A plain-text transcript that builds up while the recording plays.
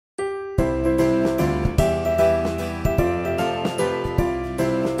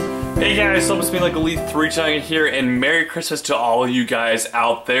Hey guys, so it's me like Elite 3 Giant here, and Merry Christmas to all of you guys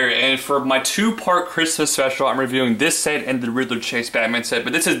out there. And for my two-part Christmas special, I'm reviewing this set and the Riddler Chase Batman set.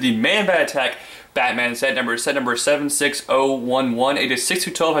 But this is the Man Bat Attack Batman set number 76011. It is 6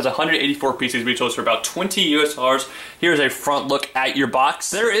 through 12, has 184 pieces, retails for about $20 US. Here's a front look at your box.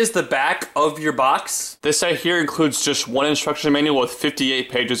 There is the back of your box. This set here includes just one instruction manual with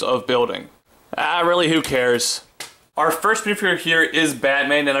 58 pages of building. Really, who cares? Our first minifigure here is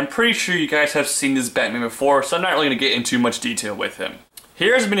Batman, and I'm pretty sure you guys have seen this Batman before, so I'm not really going to get into much detail with him.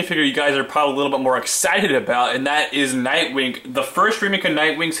 Here's a minifigure you guys are probably a little bit more excited about, and that is Nightwing. The first remake of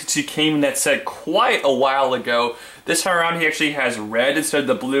Nightwing, since he came in that set quite a while ago. This time around he actually has red instead of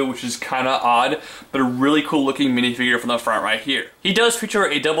the blue, which is kind of odd, but a really cool looking minifigure from the front right here. He does feature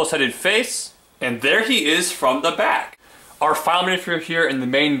a double-sided face, and there he is from the back. Our final minifigure here and the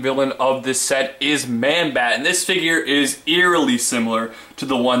main villain of this set is Man Bat, and this figure is eerily similar to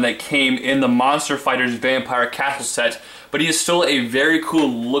the one that came in the Monster Fighters Vampire Castle set, but he is still a very cool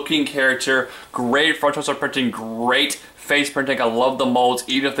looking character, great front torso printing, great face printing. I love the molds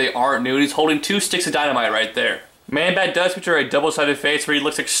even if they aren't new. He's holding 2 sticks of dynamite right there. Man Bat does feature a double-sided face where he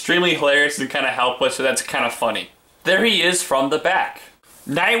looks extremely hilarious and kind of helpless, so that's kind of funny. There he is from the back.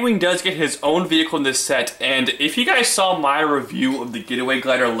 Nightwing does get his own vehicle in this set, and if you guys saw my review of the Getaway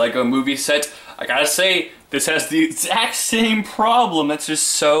Glider Lego movie set, I gotta say, this has the exact same problem. That's just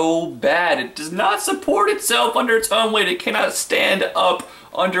so bad. It does not support itself under its own weight. It cannot stand up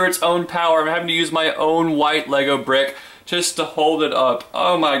under its own power. I'm having to use my own white Lego brick just to hold it up.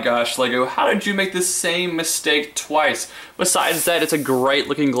 Oh my gosh, Lego, how did you make the same mistake twice? Besides that, it's a great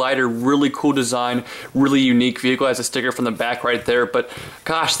looking glider, really cool design, really unique vehicle. Has a sticker from the back right there, but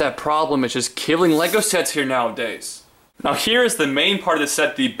gosh, that problem is just killing Lego sets here nowadays. Now here is the main part of the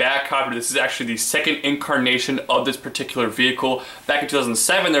set, the Batcopter. This is actually the second incarnation of this particular vehicle. Back in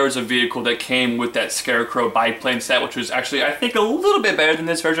 2007, there was a vehicle that came with that Scarecrow biplane set, which was actually, I think, a little bit better than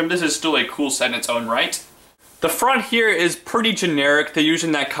this version, but this is still a cool set in its own right. The front here is pretty generic. They're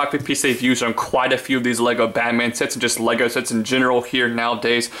using that cockpit piece they've used on quite a few of these Lego Batman sets and just Lego sets in general here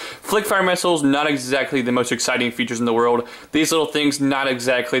nowadays. Flick fire missiles, not exactly the most exciting features in the world. These little things, not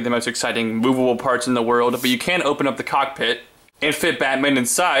exactly the most exciting movable parts in the world, but you can open up the cockpit and fit Batman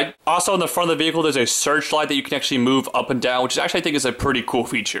inside. Also on the front of the vehicle, there's a searchlight that you can actually move up and down, which actually I think is a pretty cool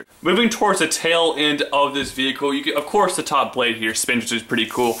feature. Moving towards the tail end of this vehicle, you can, of course, the top blade here spins, which is pretty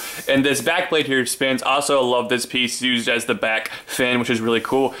cool. And this back blade here spins. Also, I love this piece used as the back fin, which is really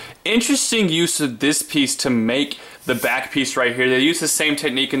cool. Interesting use of this piece to make the back piece right here. They use the same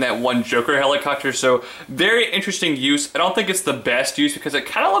technique in that one Joker helicopter, so very interesting use. I don't think it's the best use because it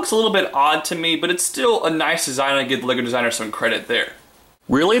kind of looks a little bit odd to me, but it's still a nice design. I give the Lego designer some credit there.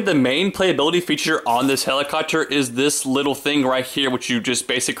 Really, the main playability feature on this helicopter is this little thing right here, which you just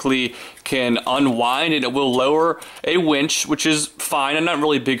basically can unwind and it will lower a winch, which is fine. I'm not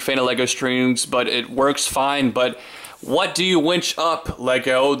really a big fan of Lego strings, but it works fine. But what do you winch up,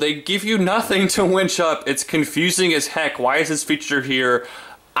 Lego? They give you nothing to winch up. It's confusing as heck. Why is this feature here?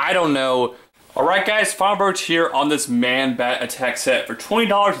 I don't know. Alright guys, final words here on this Man Bat Attack set. For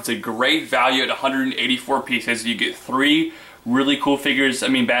 $20, it's a great value at 184 pieces. You get 3 really cool figures. I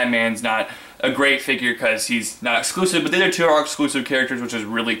mean, Batman's not a great figure because he's not exclusive, but the other 2 are exclusive characters, which is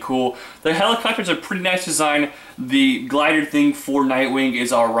really cool. The helicopter's a pretty nice design. The glider thing for Nightwing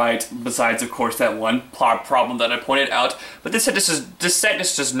is alright, besides, of course, that one problem that I pointed out. But this set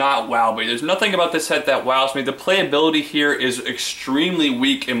just does not wow me. There's nothing about this set that wows me. The playability here is extremely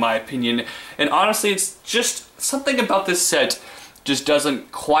weak, in my opinion. And honestly, it's just something about this set just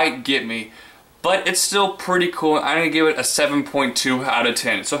doesn't quite get me. But it's still pretty cool. I'm going to give it a 7.2 out of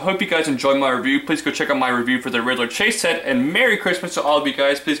 10. So I hope you guys enjoyed my review. Please go check out my review for the Riddler Chase set. And Merry Christmas to all of you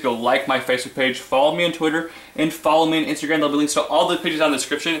guys. Please go like my Facebook page, follow me on Twitter, and follow me on Instagram. There'll be links to all the pages down in the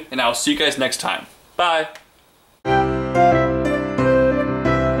description. And I'll see you guys next time. Bye.